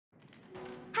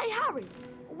Hey Harry,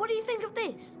 what do you think of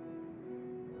this?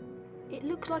 It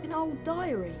looks like an old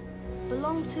diary.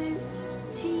 Belonged to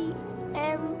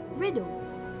T.M. Riddle.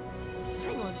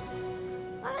 Hang on,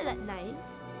 I know that name.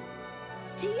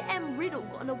 T.M. Riddle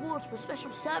got an award for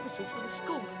special services for the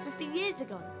school 50 years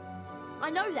ago. I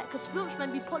know that because Filch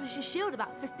made me polish his shield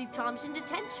about 50 times in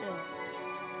detention.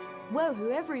 Well,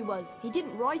 whoever he was, he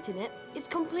didn't write in it. It's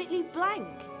completely blank.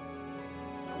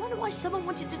 I wonder why someone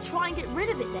wanted to try and get rid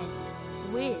of it then.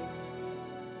 Weird.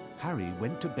 Harry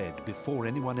went to bed before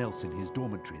anyone else in his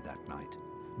dormitory that night,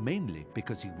 mainly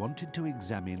because he wanted to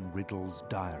examine Riddle's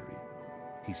diary.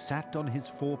 He sat on his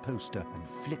four-poster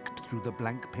and flicked through the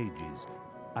blank pages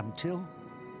until...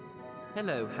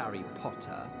 Hello, Harry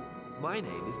Potter. My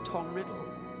name is Tom Riddle.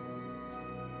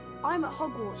 I'm at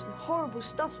Hogwarts and horrible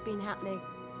stuff's been happening.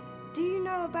 Do you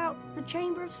know about the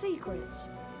Chamber of Secrets?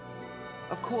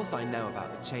 Of course I know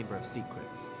about the Chamber of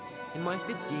Secrets. In my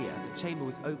 5th year, the chamber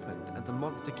was opened and the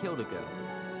monster killed a girl.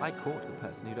 I caught the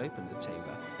person who'd opened the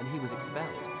chamber and he was expelled.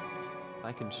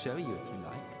 I can show you if you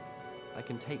like. I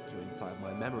can take you inside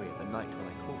my memory of the night when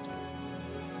I caught him.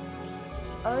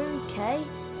 Okay.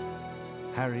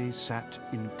 Harry sat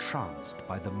entranced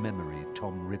by the memory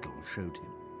Tom Riddle showed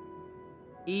him.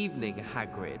 Evening,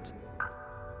 Hagrid.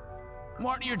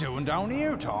 What are you doing down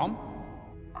here, Tom?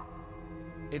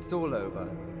 It's all over.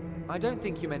 I don't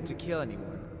think you meant to kill anyone.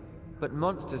 But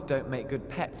monsters don't make good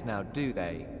pets now, do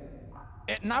they?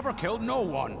 It never killed no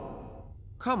one.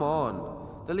 Come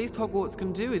on. The least Hogwarts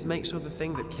can do is make sure the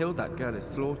thing that killed that girl is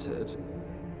slaughtered.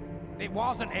 It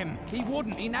wasn't him. He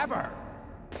wouldn't. He never.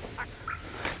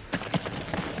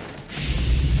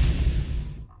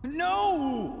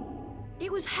 No!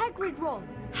 It was Hagrid, Ron.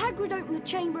 Hagrid opened the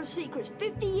Chamber of Secrets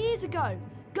 50 years ago.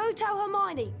 Go tell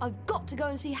Hermione. I've got to go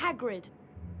and see Hagrid.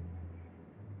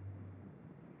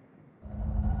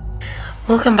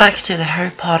 Welcome back to the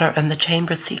Harry Potter and the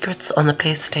Chamber of Secrets on the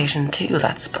PlayStation 2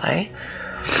 Let's Play.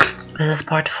 This is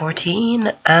part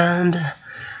 14 and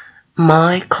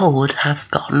my cold has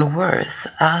gotten worse.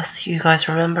 As you guys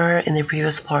remember in the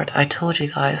previous part, I told you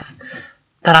guys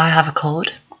that I have a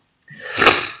cold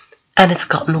and it's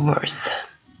gotten worse.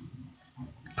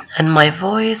 And my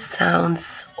voice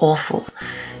sounds awful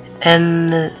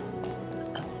and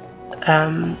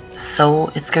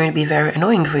so it's going to be very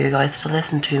annoying for you guys to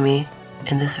listen to me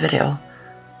in this video.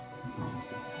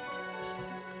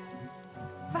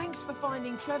 Thanks for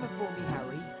finding Trevor for me,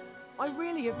 Harry. I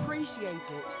really appreciate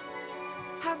it.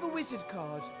 Have a wizard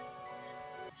card.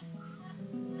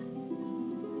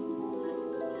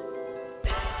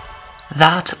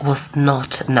 That was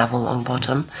not Neville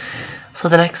Longbottom. So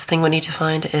the next thing we need to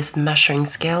find is measuring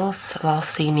scales.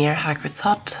 Last seen near Hagrid's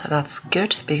hut. That's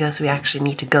good because we actually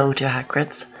need to go to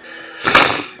Hagrid's.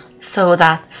 So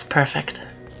that's perfect.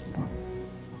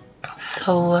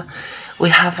 So we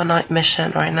have a night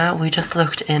mission right now. We just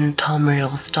looked in Tom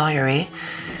Riddle's diary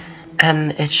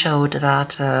and it showed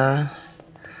that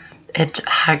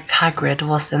Hagrid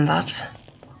was in that.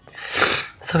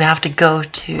 So we have to go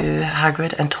to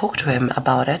Hagrid and talk to him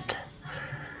about it.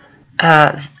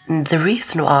 The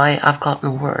reason why I've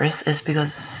gotten worse is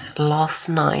because last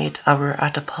night I were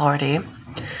at a party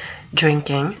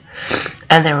drinking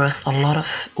and there was a lot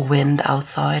of wind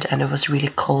outside and it was really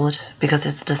cold because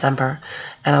it's December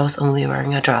and I was only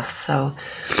wearing a dress. So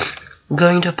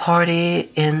going to a party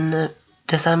in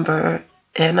December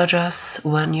in a dress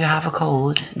when you have a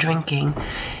cold drinking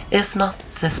is not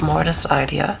the smartest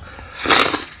idea.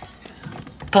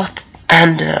 But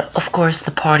of course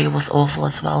the party was awful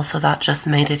as well, so that just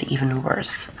made it even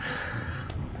worse.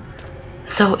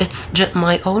 So it's just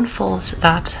my own fault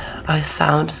that I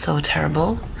sound so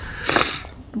terrible,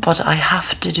 but I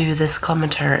have to do this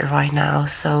commentary right now,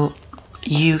 so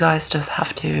you guys just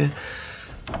have to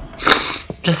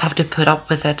put up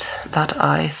with it that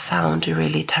I sound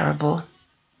really terrible.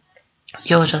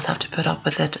 You'll just have to put up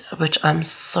with it, which I'm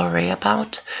sorry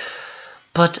about,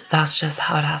 but that's just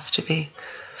how it has to be.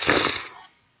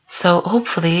 So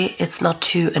hopefully it's not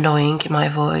too annoying, my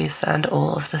voice and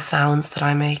all of the sounds that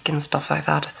I make and stuff like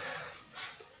that.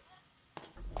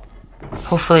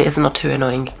 Hopefully it's not too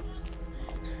annoying.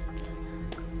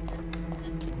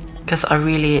 Because I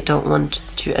really don't want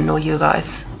to annoy you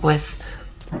guys with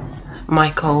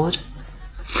my cold.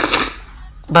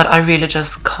 But I really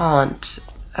just can't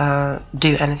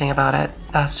do anything about it.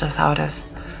 That's just how it is.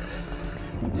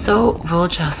 So we'll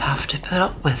just have to put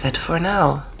up with it for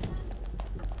now.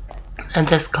 And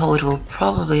this code will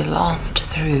probably last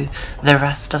through the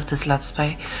rest of this Let's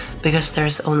Play, because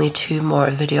there's only 2 more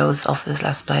videos of this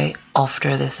Let's Play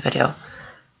after this video.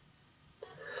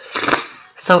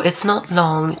 So it's not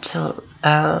long till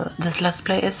this Let's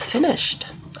Play is finished.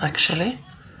 actually.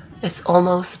 It's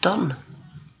almost done.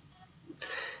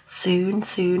 Soon,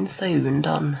 soon, soon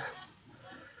done.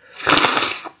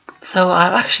 So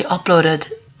I've actually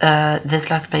uploaded this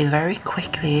Let's Play very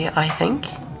quickly, I think.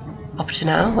 Up to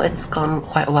now, it's gone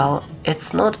quite well.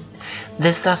 It's not...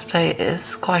 This Let's Play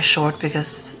is quite short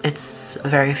because it's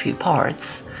very few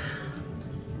parts.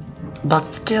 But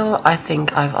still, I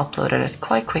think I've uploaded it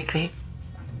quite quickly.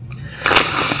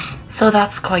 So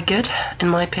that's quite good, in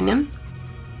my opinion.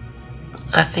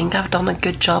 I think I've done a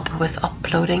good job with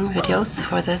uploading videos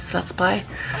for this Let's Play.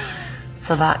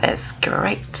 So that is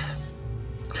great.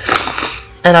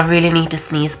 And I really need to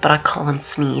sneeze, but I can't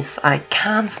sneeze. I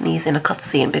can sneeze in a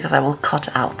cutscene because I will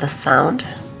cut out the sound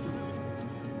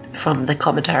from the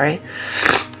commentary.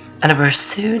 And we're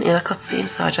soon in a cutscene,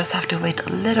 so I just have to wait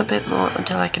a little bit more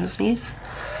until I can sneeze.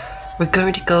 We're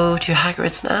going to go to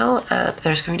Hagrid's now, and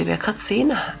there's going to be a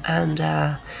cutscene, and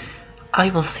I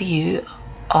will see you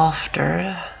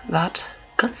after that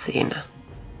cutscene.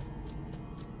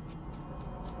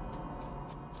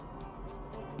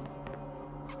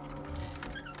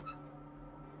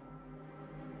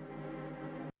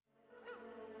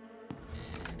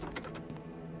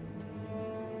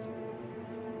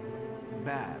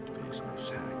 Bad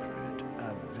business, Hagrid.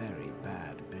 A very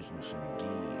bad business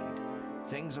indeed.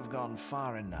 Things have gone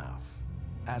far enough.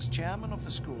 As chairman of the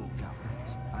school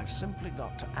governors, I've simply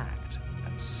got to act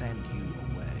and send you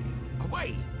away.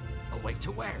 Away? Away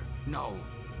to where? No,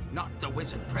 not the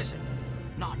wizard prison.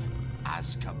 Not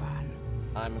Azkaban.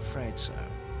 I'm afraid so.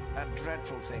 A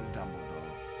dreadful thing,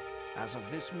 Dumbledore. As of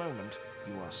this moment,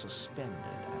 you are suspended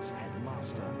as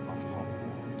headmaster of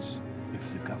Hogwarts.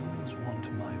 If the governors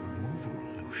want my removal,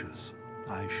 Lucius,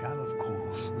 I shall of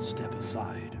course step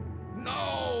aside.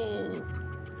 No!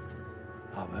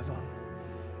 However,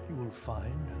 you will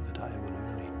find that I will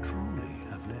only truly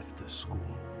have left the school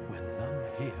when none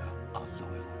here are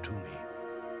loyal to me.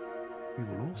 You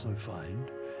will also find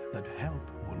that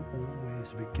help will always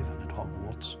be given at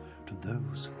Hogwarts to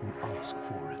those who ask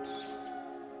for it.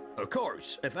 Of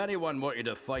course, if anyone wanted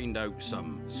to find out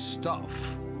some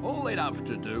stuff, all they'd have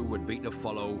to do would be to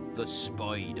follow the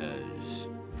spiders.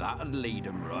 That'd lead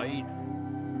them right.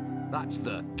 That's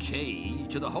the key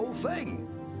to the whole thing.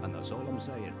 And that's all I'm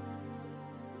saying.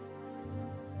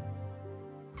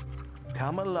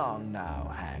 Come along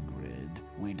now, Hagrid.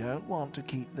 We don't want to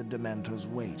keep the Dementors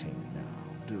waiting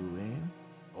now, do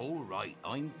we? All right,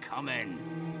 I'm coming.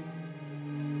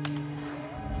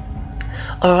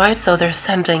 Alright, so they're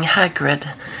sending Hagrid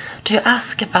to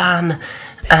Azkaban,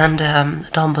 and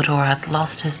Dumbledore has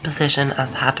lost his position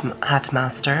as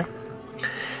headmaster.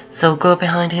 So go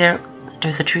behind here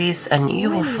to the trees and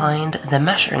you will find the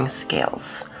measuring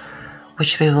scales,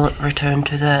 which we will return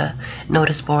to the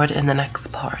notice board in the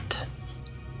next part.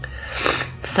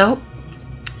 So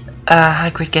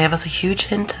Hagrid gave us a huge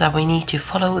hint that we need to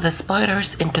follow the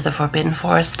spiders into the Forbidden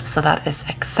Forest, so that is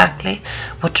exactly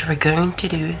what we're going to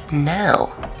do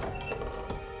now.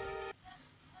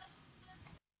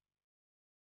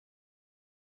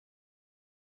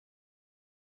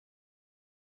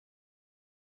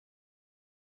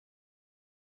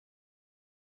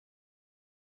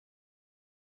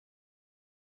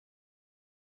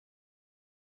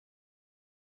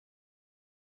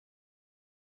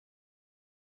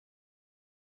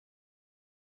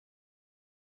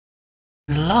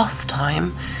 Last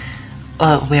time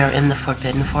we are in the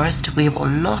Forbidden Forest, we will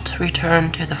not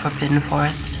return to the Forbidden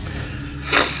Forest.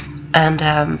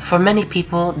 And for many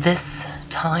people, this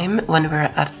time when we're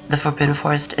at the Forbidden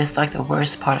Forest is like the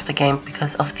worst part of the game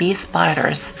because of these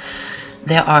spiders.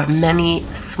 There are many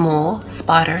small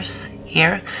spiders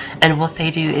here, and what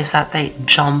they do is that they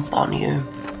jump on you,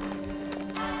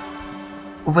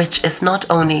 which is not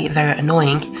only very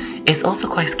annoying, it's also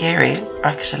quite scary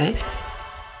actually.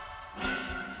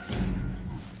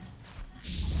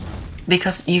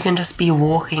 Because you can just be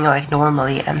walking like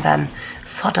normally and then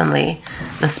suddenly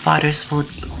the spiders will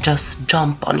just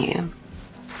jump on you.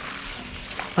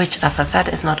 Which, as I said,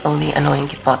 is not only annoying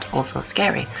but also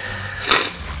scary.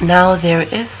 Now there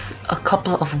is a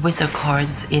couple of wizard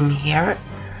cards in here.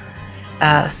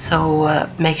 So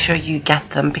make sure you get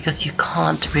them because you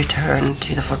can't return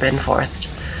to the Forbidden Forest.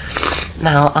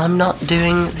 Now I'm not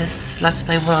doing this Let's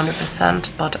Play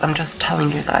 100%, but I'm just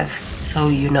telling you guys so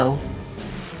you know.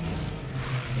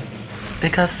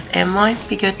 Because it might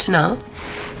be good to know,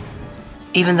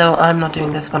 even though I'm not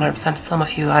doing this 100%, some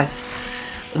of you guys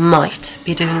might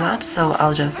be doing that, so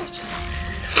I'll just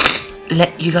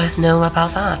let you guys know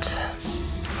about that,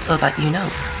 so that you know.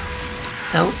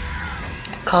 So,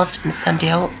 cast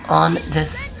Incendio on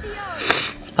this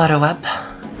spider web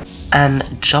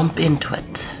and jump into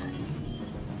it.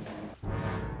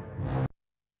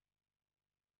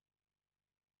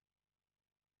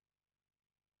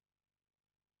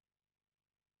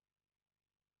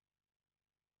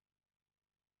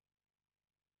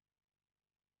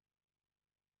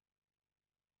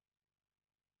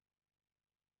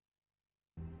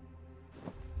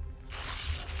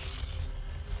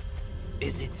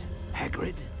 Is it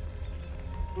Hagrid?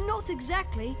 Not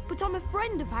exactly, but I'm a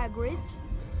friend of Hagrid's.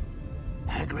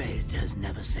 Hagrid has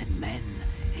never sent men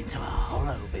into a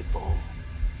hollow before.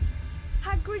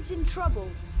 Hagrid's in trouble.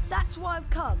 That's why I've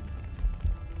come.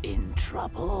 In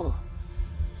trouble?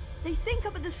 They think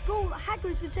up at the school that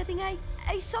Hagrid's been setting a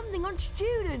something on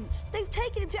students. They've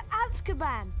taken him to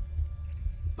Azkaban.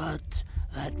 But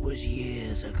that was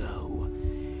years ago.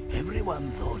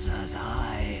 Everyone thought that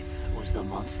I was the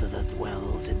monster that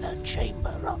dwells in the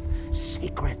Chamber of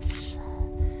Secrets.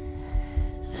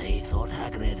 They thought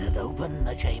Hagrid had opened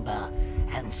the chamber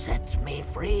and set me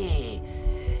free,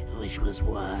 which was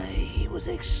why he was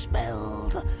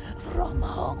expelled from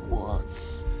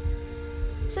Hogwarts.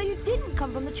 So you didn't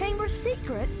come from the Chamber of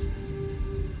Secrets?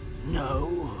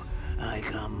 No, I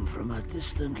come from a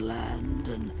distant land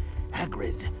and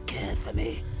Hagrid cared for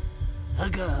me. The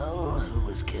girl who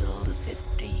was killed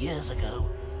 50 years ago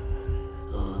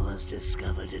was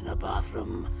discovered in a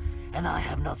bathroom, and I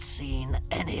have not seen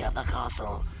any of the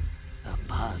castle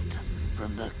apart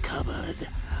from the cupboard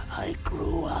I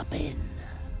grew up in.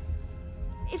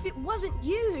 If it wasn't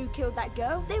you who killed that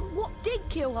girl, then what did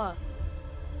kill her?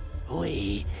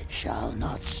 We shall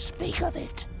not speak of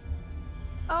it.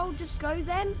 I'll just go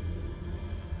then?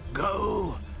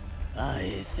 Go?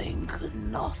 I think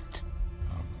not.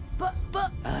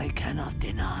 But... I cannot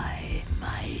deny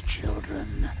my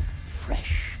children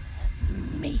fresh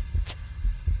meat.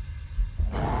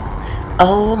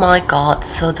 Oh my god,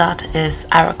 so that is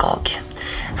Aragog,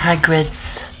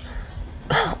 Hagrid's,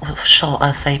 shall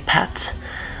I say pet,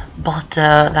 but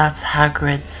that's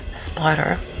Hagrid's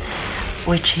spider,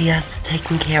 which he has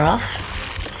taken care of.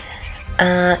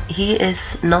 He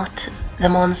is not the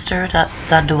monster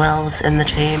that dwells in the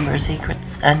Chamber of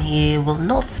Secrets, and he will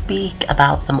not speak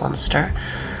about the monster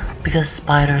because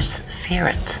spiders fear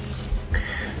it.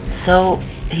 So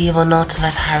he will not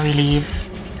let Harry leave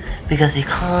because he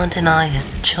can't deny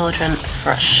his children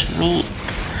fresh meat.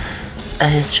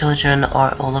 His children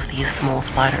are all of these small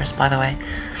spiders, by the way.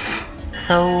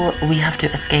 So we have to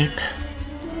escape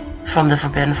from the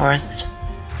Forbidden Forest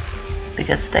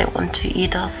because they want to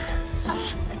eat us.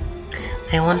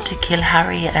 They want to kill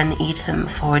Harry and eat him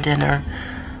for dinner,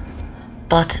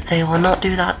 but they will not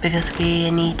do that because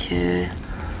we need to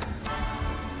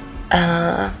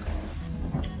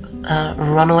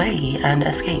run away and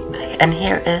escape. And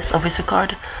here is a wizard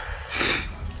card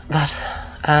that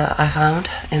I found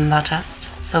in that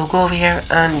chest. So go over here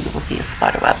and you will see a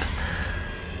spider web.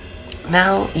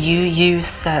 Now you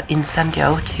use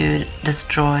Incendio to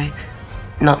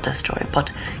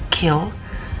but kill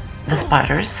the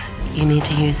spiders. You need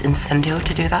to use Incendio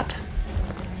to do that.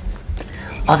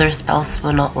 Other spells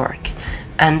will not work.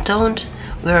 And don't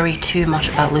worry too much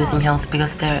about losing health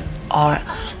because there are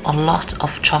a lot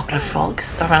of chocolate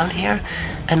frogs around here,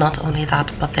 and not only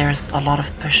that, but there's a lot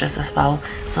of bushes as well,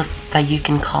 so that you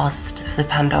can cast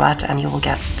Flipendo at and you will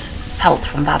get health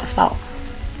from that as well.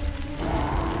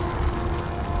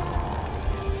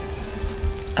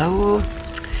 Oh,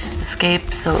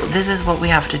 escape. So this is what we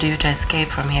have to do to escape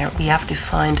from here. We have to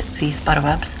find these spider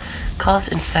webs, cast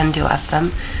Incendio at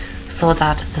them, so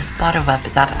that the spider web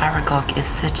that Aragog is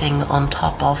sitting on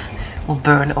top of will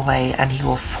burn away and he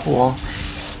will fall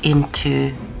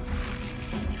into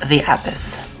the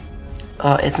abyss.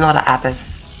 It's not an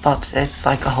abyss, but it's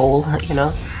like a hole, you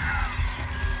know.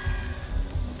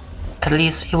 At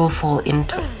least he will fall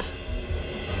into it.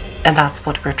 And that's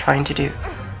what we're trying to do.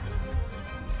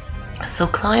 So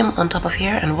climb on top of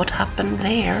here, and what happened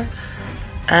there?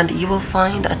 And you will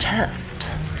find a chest.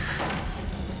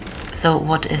 So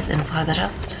what is inside the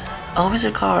chest? A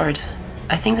wizard card.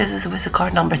 I think this is wizard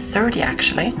card number 30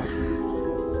 actually.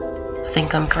 I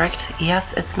think I'm correct.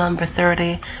 Yes, it's number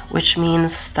 30, which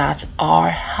means that our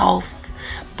health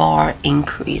bar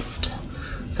increased.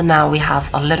 So now we have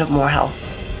a little more health,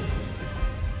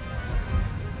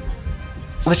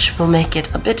 which will make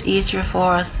it a bit easier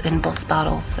for us in boss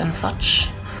battles and such.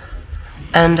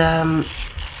 And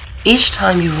each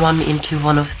time you run into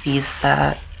one of these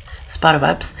spider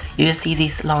webs, you see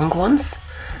these long ones.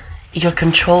 Your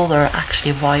controller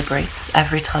actually vibrates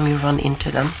every time you run into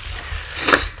them,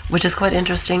 which is quite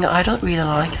interesting. I don't really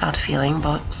like that feeling,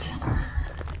 but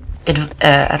it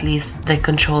at least the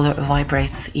controller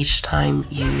vibrates each time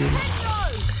you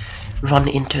run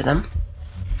into them.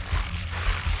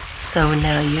 So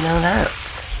now you know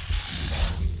that.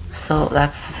 So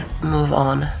let's move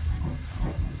on.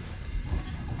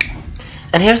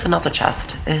 And here's another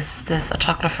chest. Is this a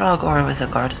chocolate frog or a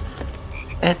wizard card?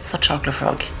 It's a chocolate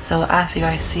frog. So as you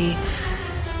guys see,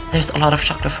 there's a lot of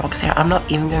chocolate frogs here. I'm not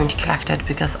even going to collect it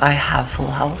because I have full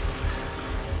health.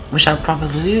 which I'll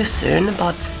probably lose soon,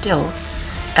 but still.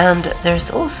 And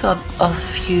there's also a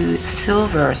few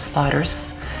silver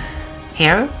spiders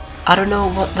here. I don't know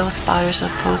what those spiders are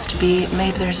supposed to be.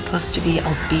 Maybe they're supposed to be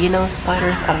albino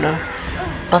spiders, I don't know.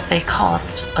 But they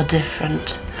cast a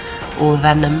different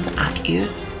venom at you.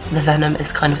 The venom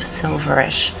is kind of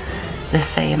silverish, the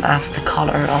same as the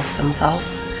color of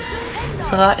themselves.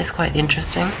 So that is quite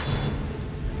interesting.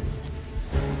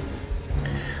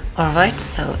 Alright,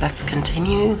 so let's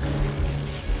continue.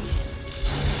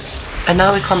 And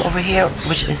now we come over here,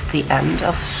 which is the end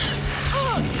of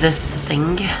this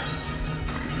thing.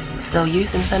 So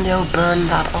use Incendio, burn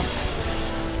that up.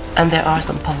 And there are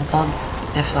some pods,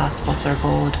 if that's what they're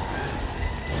called.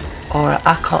 Or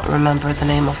I can't remember the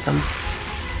name of them.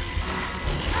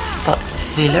 But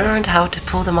we learned how to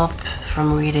pull them up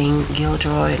from reading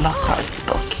Gilderoy Lockhart's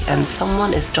book. And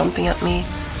someone is jumping at me.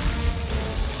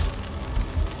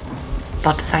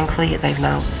 But thankfully they've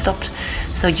now stopped.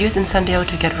 So use Incendio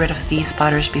to get rid of these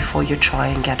spiders before you try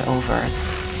and get over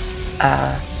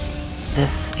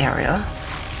this area.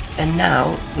 And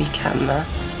now we can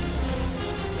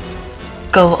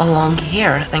go along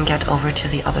here and get over to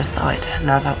the other side,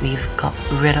 now that we've got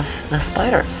rid of the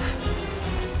spiders.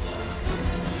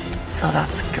 So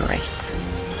that's great.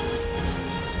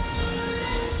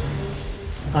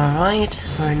 Alright,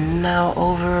 we're now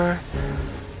over.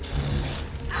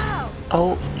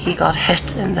 Oh, he got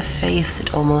hit in the face,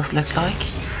 it almost looked like.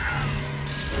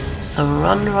 So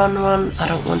run, run, run. I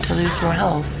don't want to lose more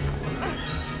health.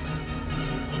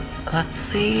 Let's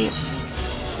see.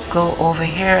 Go over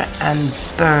here and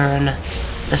burn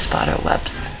the spider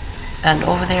webs. And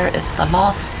over there is the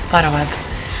last spider web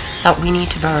that we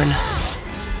need to burn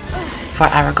for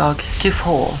Aragog to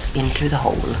fall into the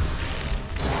hole.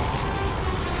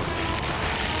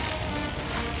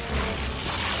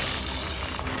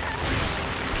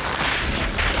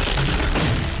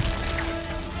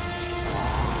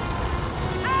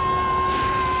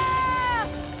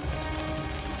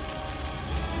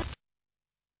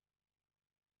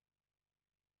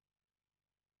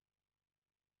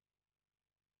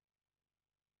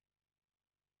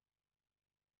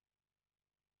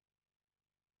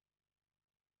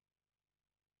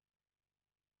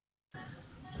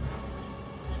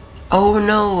 Oh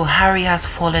no, Harry has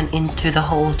fallen into the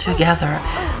hole together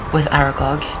with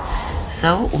Aragog.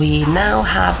 So we now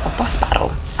have a boss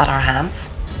battle at our hands.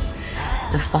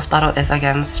 This boss battle is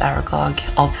against Aragog,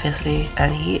 obviously,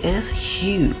 and he is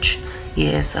huge. He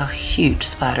is a huge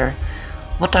spider.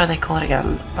 What are they called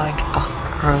again? Like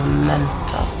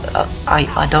Acromenta.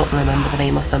 I don't remember the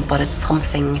name of them, but it's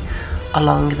something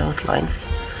along those lines.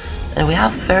 And we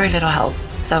have very little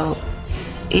health, so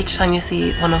each time you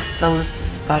see one of those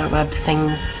spiderweb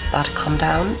things that come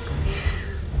down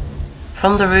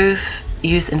from the roof,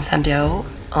 use Incendio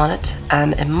on it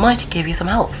and it might give you some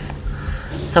health.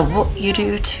 So what you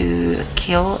do to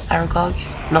kill Aragog,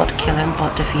 not kill him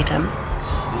but defeat him.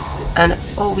 And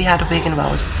oh, we had a big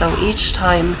weld. So each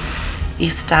time he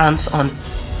stands on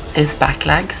his back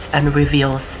legs and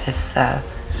reveals his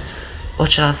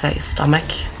what shall I say, stomach,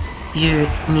 you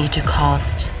need to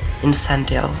cast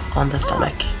Incendio on the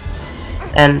stomach,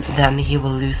 and then he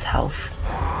will lose health,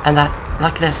 and that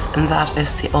like this, and that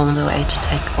is the only way to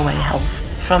take away health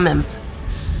from him.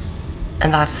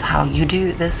 And that's how you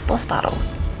do this boss battle.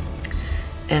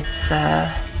 It's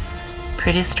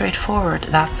pretty straightforward.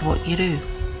 That's what you do.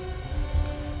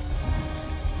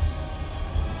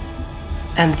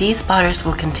 And these spiders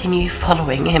will continue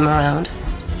following him around.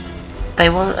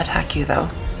 They won't attack you though.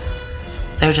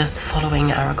 They're just following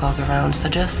Aragog around, so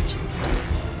just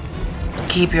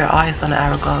keep your eyes on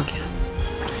Aragog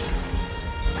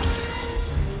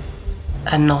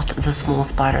and not the small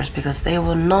spiders, because they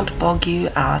will not bug you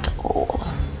at all.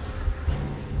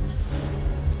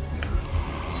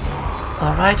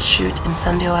 Alright, shoot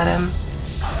Incendio at him.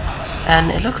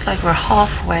 And it looks like we're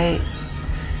halfway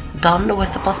done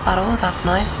with the boss battle. That's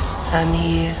nice. And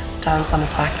he stands on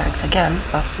his back legs again.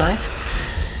 That's nice.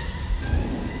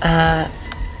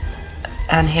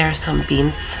 And here's some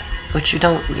beans, which you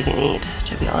don't really need,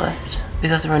 to be honest,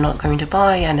 because we're not going to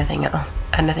buy anything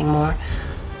more.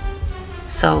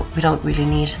 So we don't really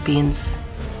need beans,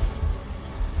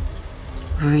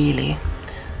 really.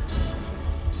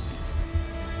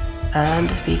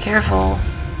 And be careful.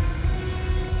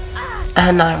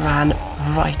 And I ran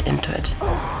right into it.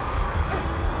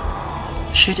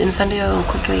 Shoot Incendio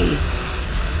quickly.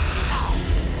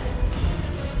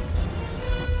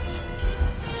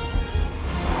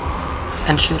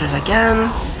 And shoot it again,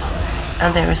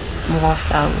 and there's more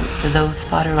from those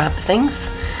spiderweb things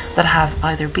that have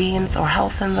either beans or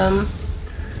health in them.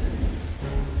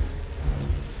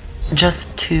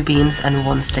 just 2 beans and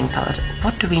 1 stink pellet.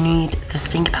 What do we need the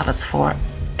stink pellets for,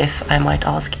 if I might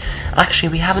ask? Actually,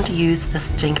 we haven't used the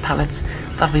stink pellets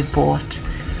that we bought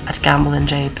at Gamble and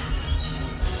Jabes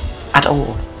at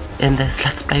all in this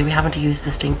Let's Play. We haven't used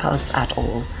the stink pellets at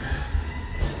all.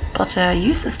 But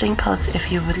use the stink pellets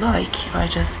if you would like. I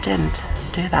just didn't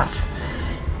do that.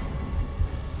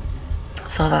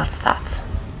 So that's that.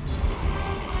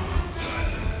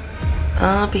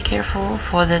 Be careful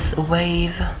for this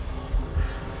wave.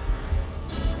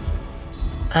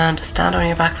 And stand on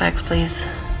your back legs, please,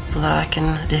 so that I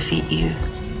can defeat you.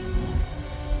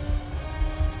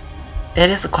 It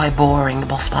is a quite boring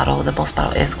boss battle. The boss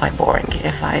battle is quite boring.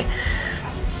 If I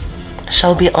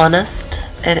shall be honest,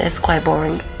 it is quite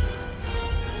boring.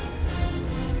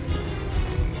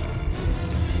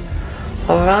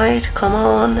 Alright, come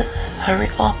on. Hurry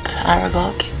up,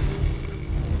 Aragog.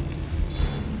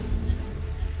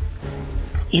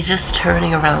 He's just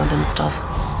turning around and stuff.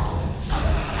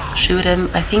 Shoot him.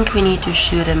 I think we need to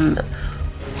shoot him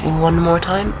 1 more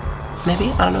time.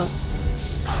 Maybe? I don't know.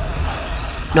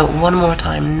 No, 1 more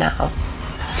time now.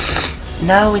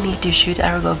 Now we need to shoot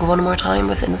Aragog 1 more time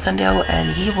with Incendio and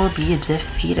he will be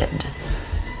defeated.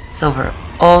 So we're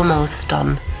almost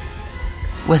done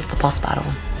with the boss battle.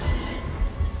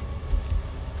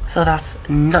 So that's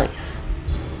nice.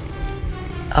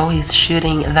 Oh, he's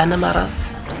shooting venom at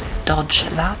us. Dodge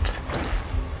that.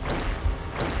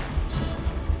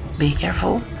 Be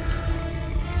careful.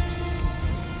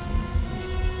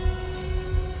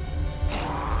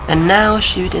 And now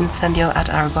shoot Incendio at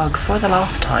Aragog for the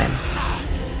last time.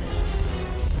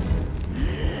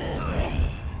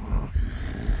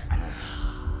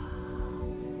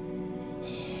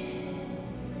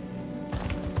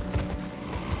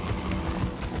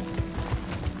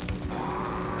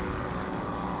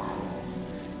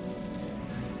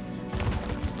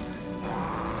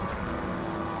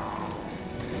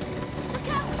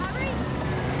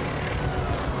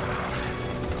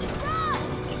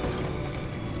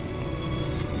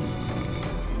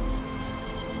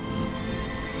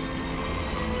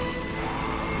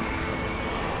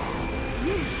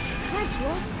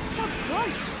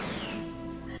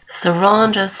 So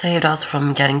Ron just saved us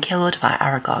from getting killed by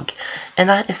Aragog, and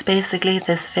that is basically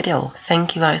this video.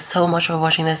 Thank you guys so much for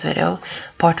watching this video,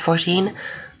 part 14.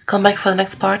 Come back for the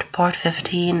next part, part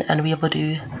 15, and we will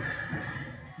do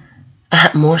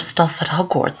more stuff at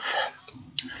Hogwarts.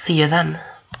 See you then.